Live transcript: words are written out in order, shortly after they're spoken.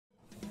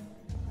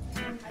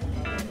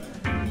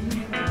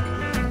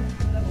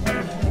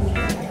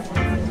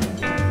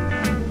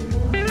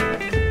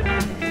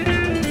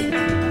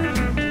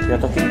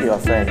talking to your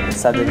friend and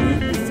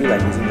suddenly you feel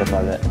like using the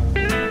toilet.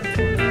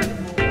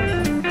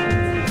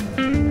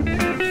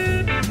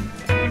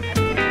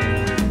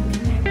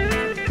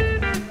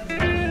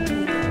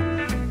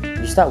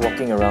 You start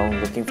walking around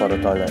looking for the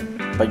toilet,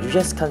 but you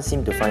just can't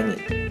seem to find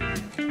it.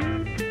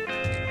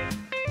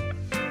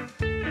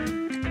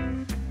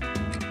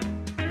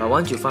 But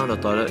once you found the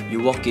toilet,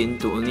 you walk in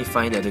to only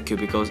find that the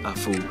cubicles are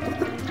full.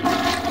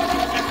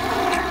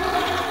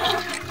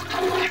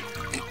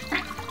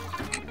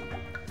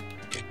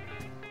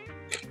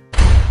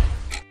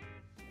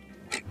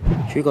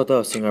 3/4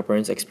 of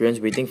Singaporeans experience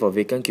waiting for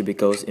vacant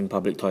cubicles in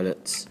public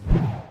toilets.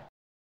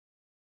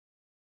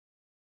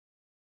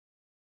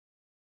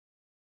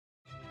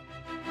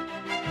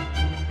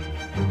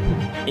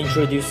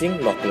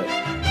 Introducing Locklet,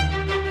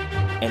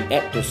 an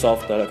app to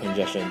solve toilet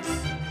congestions.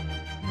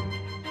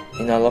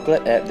 In our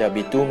Locklet app, there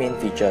will be two main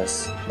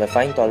features, the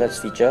Find Toilets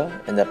feature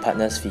and the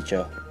Partners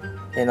feature.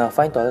 In our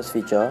Find Toilets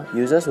feature,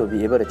 users will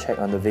be able to check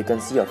on the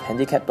vacancy of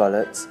handicapped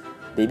toilets,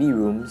 baby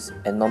rooms,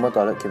 and normal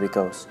toilet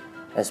cubicles,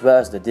 as well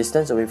as the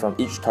distance away from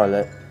each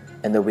toilet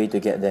and the way to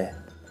get there.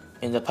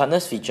 In the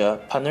Partners feature,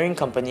 partnering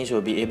companies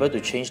will be able to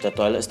change the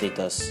toilet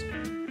status.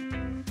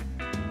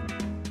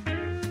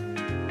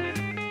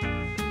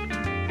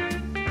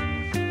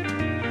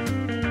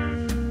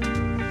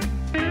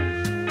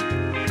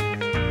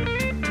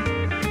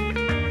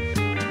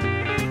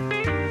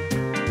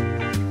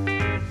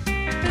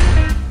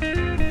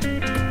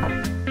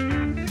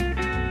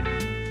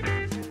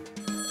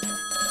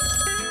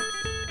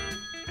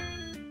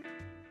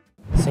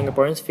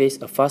 Singaporeans face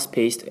a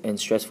fast-paced and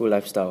stressful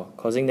lifestyle,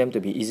 causing them to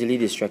be easily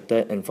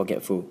distracted and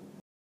forgetful.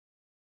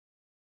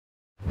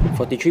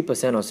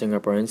 43% of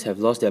Singaporeans have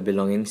lost their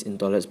belongings in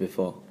toilets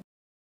before.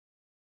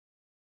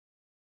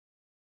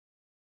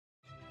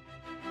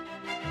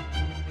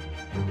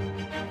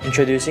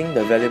 Introducing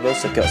the valuable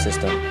secured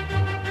system.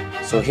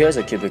 So here's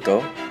a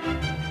cubicle,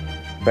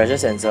 pressure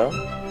sensor,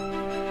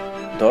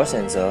 door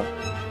sensor,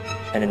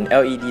 and an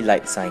LED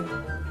light sign.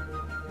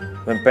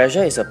 When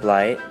pressure is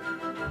applied,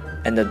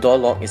 and the door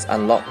lock is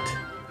unlocked,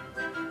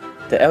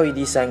 the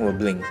LED sign will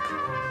blink.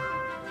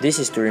 This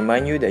is to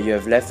remind you that you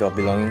have left your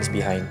belongings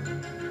behind.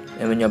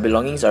 And when your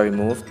belongings are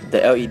removed,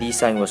 the LED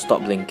sign will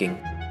stop blinking.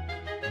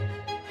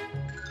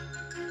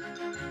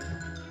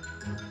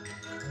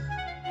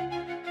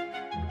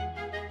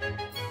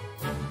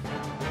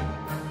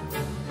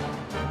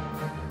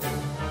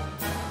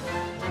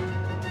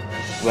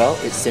 Well,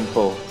 it's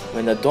simple.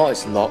 When the door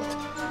is locked,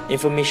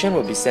 information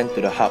will be sent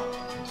to the hub,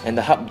 and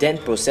the hub then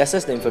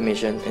processes the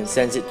information and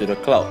sends it to the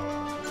cloud.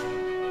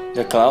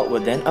 The cloud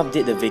will then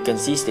update the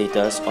vacancy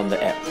status on the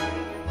app.